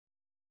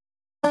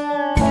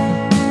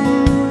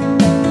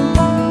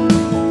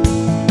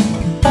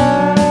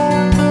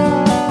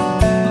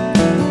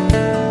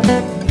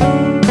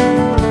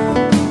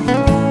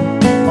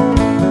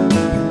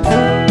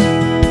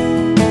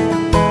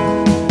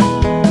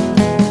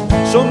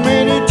So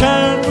many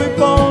times we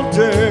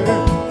falter,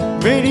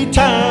 many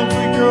times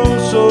we grow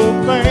so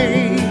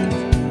faint.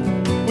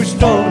 We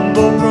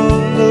stumble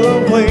from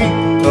the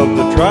weight of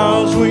the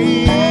trials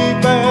we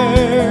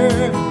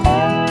bear.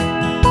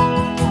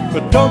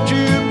 But don't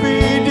you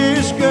be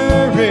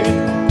discouraged,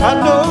 I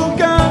know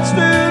God's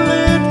still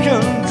in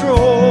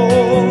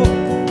control.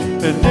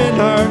 And in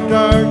our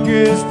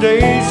darkest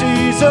days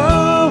He's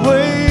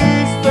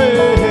always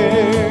there.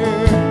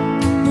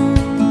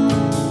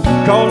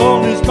 Call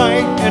on His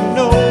might and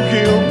know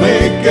He'll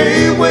make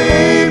a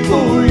way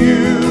for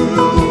you.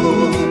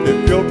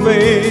 If your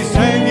faith's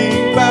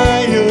hanging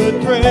by a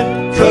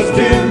thread, trust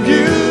Him,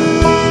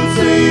 you'll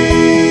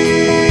see.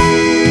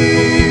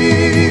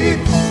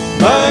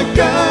 My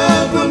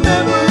God will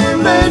never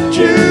let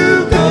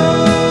you go.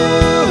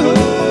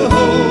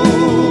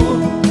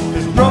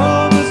 His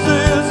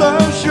promises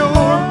are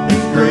sure,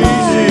 His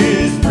grace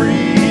is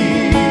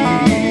free.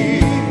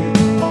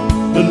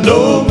 And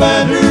no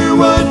matter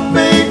what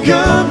may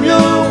come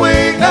your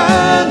way,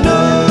 I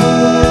know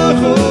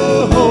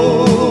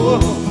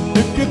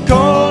if you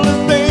call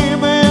His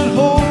name and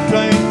hold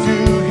tight to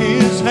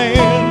His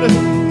hand,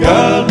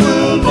 God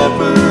will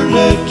never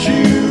let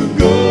you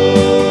go.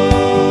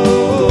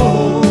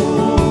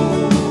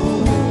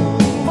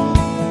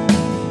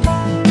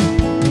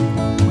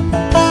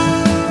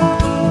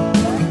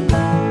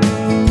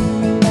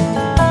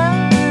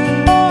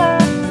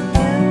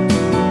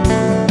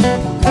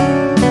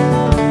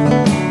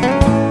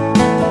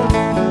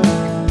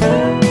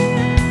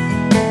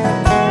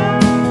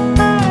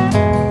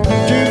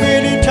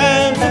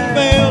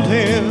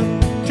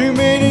 Too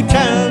many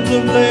times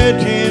I've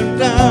let Him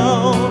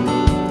down,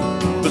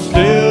 but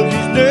still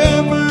He's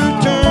never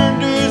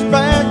turned His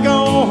back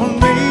on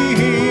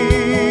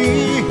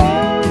me.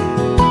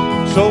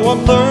 So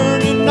I'm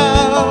learning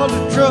now to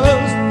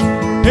trust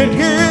in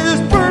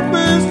His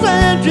purpose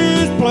and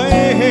His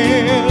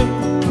plan.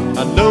 I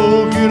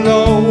know He'll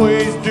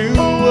always do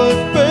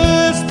what's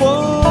best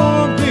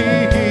for me.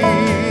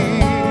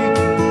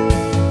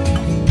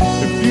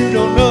 If you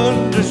don't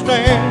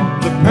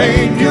understand the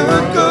pain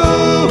you're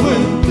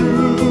going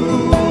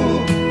through,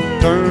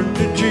 turn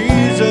to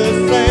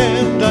Jesus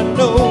and I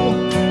know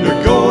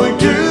you're going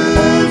to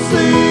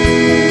see.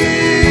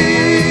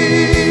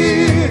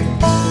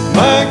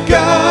 My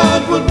God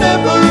will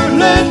never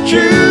let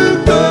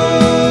you go.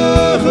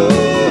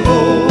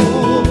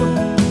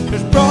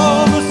 His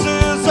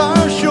promises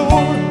are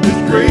sure, His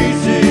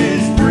grace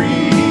is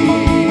free.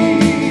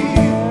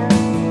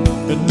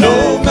 And no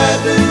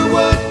matter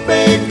what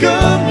may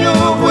come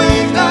your way,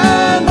 I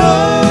know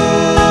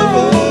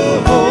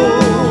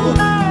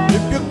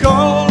if you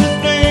call His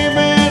name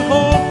and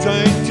hold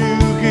tight to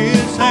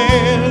His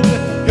hand,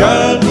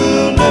 God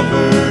will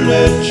never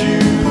let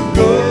you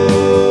go.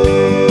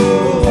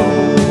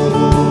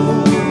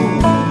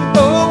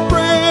 Oh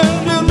friend,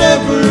 He'll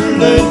never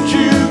let you go.